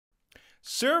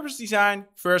Service design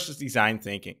versus design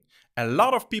thinking. A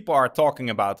lot of people are talking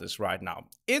about this right now.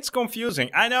 It's confusing,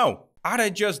 I know. Are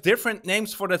they just different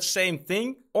names for the same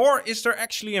thing, or is there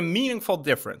actually a meaningful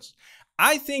difference?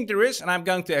 I think there is, and I'm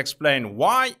going to explain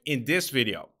why in this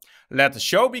video. Let the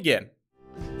show begin.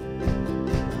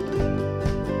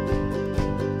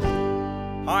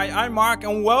 Hi, I'm Mark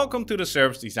and welcome to the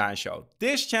Service Design Show.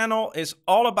 This channel is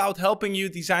all about helping you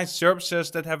design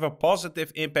services that have a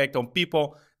positive impact on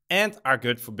people and are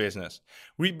good for business.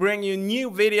 We bring you new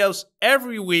videos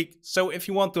every week, so if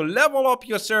you want to level up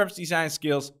your service design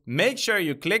skills, make sure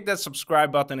you click that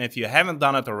subscribe button if you haven't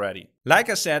done it already. Like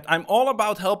I said, I'm all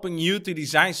about helping you to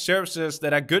design services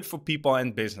that are good for people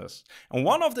and business. And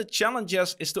one of the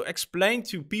challenges is to explain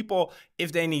to people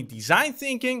if they need design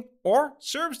thinking or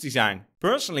service design.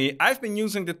 Personally, I've been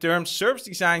using the term service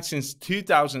design since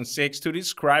 2006 to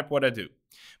describe what I do.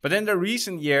 But in the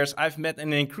recent years, I've met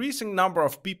an increasing number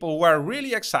of people who are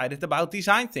really excited about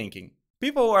design thinking.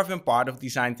 People who have been part of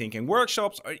design thinking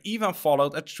workshops or even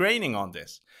followed a training on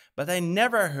this. But I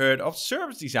never heard of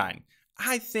service design.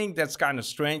 I think that's kind of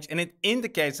strange, and it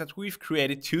indicates that we've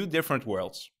created two different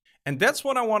worlds. And that's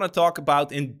what I want to talk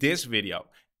about in this video.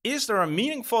 Is there a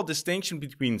meaningful distinction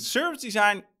between service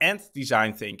design and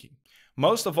design thinking?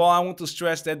 Most of all, I want to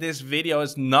stress that this video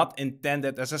is not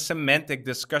intended as a semantic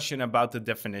discussion about the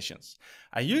definitions.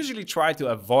 I usually try to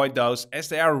avoid those as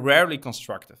they are rarely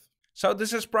constructive. So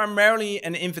this is primarily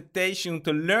an invitation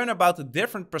to learn about the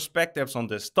different perspectives on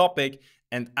this topic,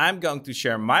 and I'm going to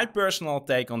share my personal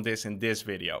take on this in this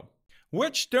video.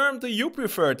 Which term do you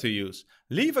prefer to use?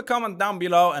 Leave a comment down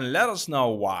below and let us know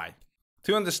why.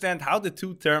 To understand how the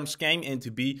two terms came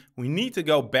into being, we need to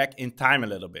go back in time a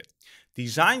little bit.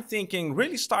 Design thinking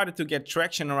really started to get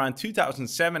traction around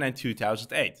 2007 and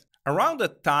 2008. Around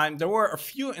that time, there were a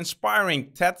few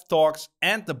inspiring TED Talks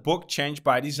and the book Change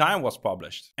by Design was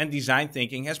published. And design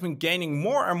thinking has been gaining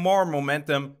more and more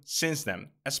momentum since then,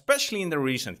 especially in the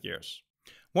recent years.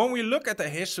 When we look at the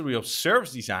history of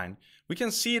service design, we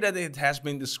can see that it has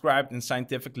been described in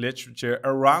scientific literature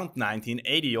around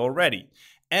 1980 already.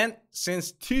 And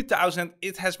since 2000,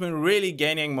 it has been really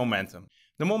gaining momentum.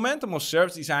 The momentum of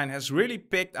service design has really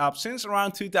picked up since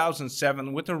around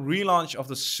 2007 with the relaunch of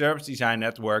the Service Design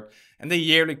Network and the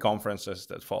yearly conferences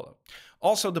that followed.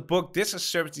 Also, the book This is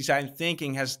Service Design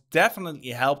Thinking has definitely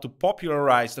helped to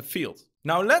popularize the field.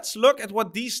 Now let's look at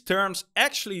what these terms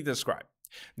actually describe.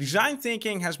 Design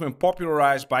thinking has been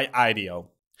popularized by IDEO.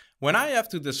 When I have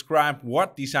to describe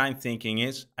what design thinking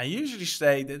is, I usually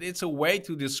say that it's a way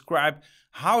to describe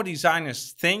how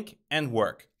designers think and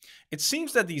work. It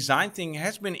seems that design thinking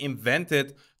has been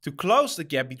invented to close the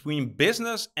gap between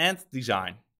business and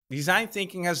design. Design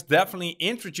thinking has definitely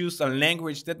introduced a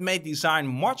language that made design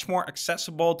much more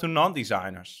accessible to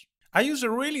non-designers. I use a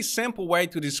really simple way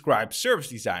to describe service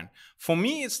design. For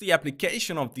me, it's the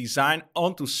application of design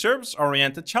onto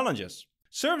service-oriented challenges.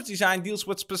 Service design deals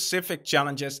with specific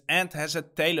challenges and has a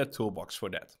tailored toolbox for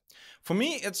that. For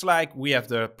me, it's like we have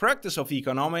the practice of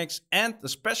economics and the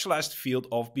specialized field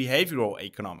of behavioral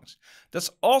economics.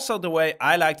 That's also the way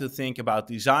I like to think about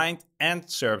design and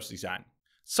service design.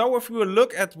 So if we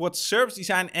look at what service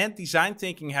design and design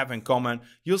thinking have in common,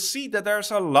 you'll see that there's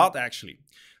a lot actually.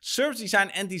 Service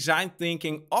design and design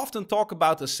thinking often talk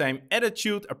about the same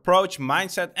attitude, approach,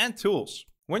 mindset and tools.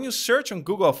 When you search on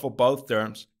Google for both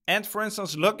terms, and for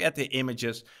instance look at the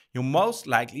images, you'll most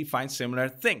likely find similar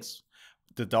things.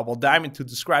 The double diamond to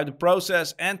describe the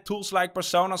process and tools like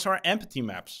personas or empathy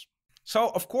maps. So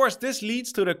of course this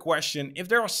leads to the question, if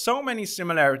there are so many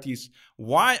similarities,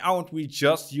 why aren't we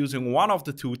just using one of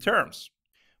the two terms?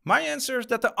 My answer is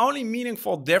that the only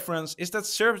meaningful difference is that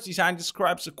service design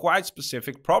describes a quite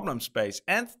specific problem space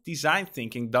and design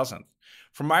thinking doesn't.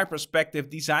 From my perspective,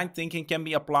 design thinking can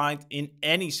be applied in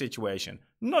any situation,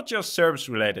 not just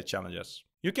service-related challenges.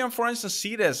 You can for instance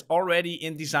see this already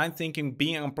in design thinking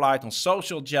being applied on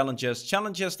social challenges,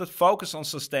 challenges that focus on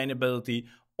sustainability,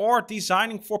 or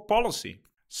designing for policy.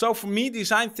 So for me,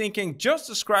 design thinking just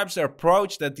describes the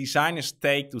approach that designers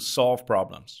take to solve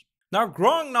problems. Now, a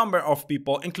growing number of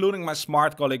people, including my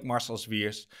smart colleague Marcel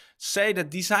Zwiers, say that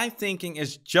design thinking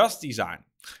is just design.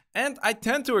 And I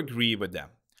tend to agree with them.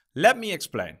 Let me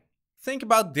explain. Think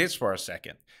about this for a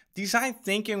second. Design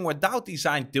thinking without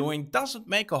design doing doesn't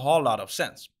make a whole lot of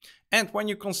sense. And when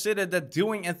you consider that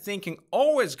doing and thinking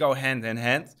always go hand in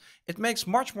hand, it makes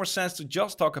much more sense to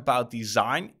just talk about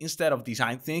design instead of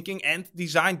design thinking and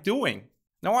design doing.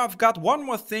 Now I've got one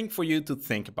more thing for you to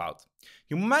think about.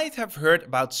 You might have heard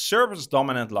about service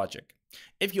dominant logic.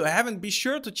 If you haven't, be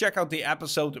sure to check out the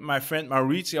episode with my friend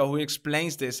Maurizio who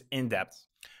explains this in depth.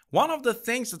 One of the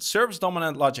things that service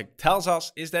dominant logic tells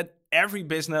us is that every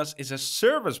business is a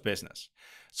service business.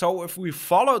 So if we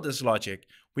follow this logic,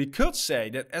 we could say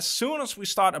that as soon as we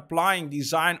start applying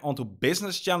design onto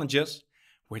business challenges,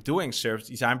 we're doing service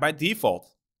design by default.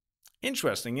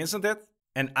 Interesting, isn't it?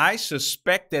 And I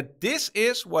suspect that this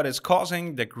is what is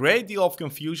causing the great deal of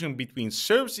confusion between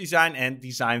service design and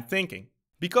design thinking.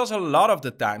 Because a lot of the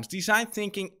times design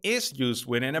thinking is used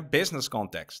within a business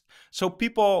context. So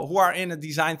people who are in a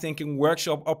design thinking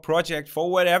workshop or project,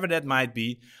 for whatever that might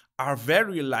be, are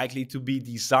very likely to be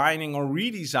designing or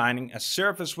redesigning a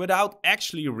service without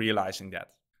actually realizing that.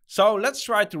 So let's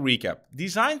try to recap.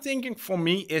 Design thinking for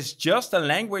me is just a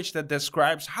language that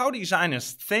describes how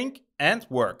designers think and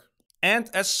work. And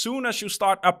as soon as you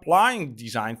start applying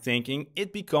design thinking,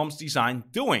 it becomes design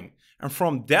doing. And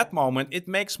from that moment, it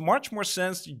makes much more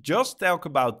sense to just talk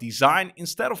about design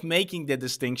instead of making the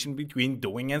distinction between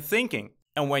doing and thinking.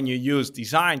 And when you use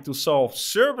design to solve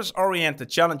service-oriented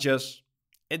challenges,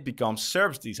 it becomes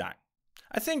service design.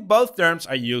 I think both terms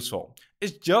are useful.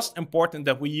 It's just important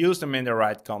that we use them in the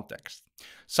right context.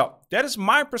 So that is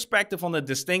my perspective on the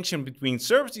distinction between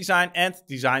service design and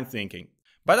design thinking.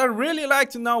 But I'd really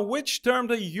like to know which term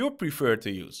do you prefer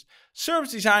to use,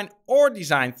 service design or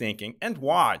design thinking, and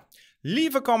why?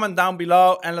 Leave a comment down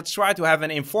below and let's try to have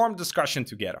an informed discussion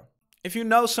together. If you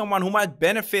know someone who might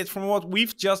benefit from what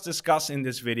we've just discussed in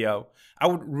this video, I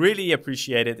would really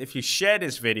appreciate it if you share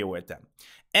this video with them.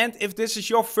 And if this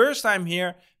is your first time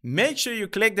here, make sure you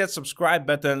click that subscribe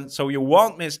button so you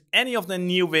won't miss any of the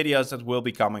new videos that will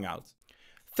be coming out.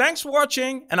 Thanks for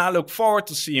watching and I look forward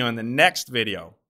to see you in the next video.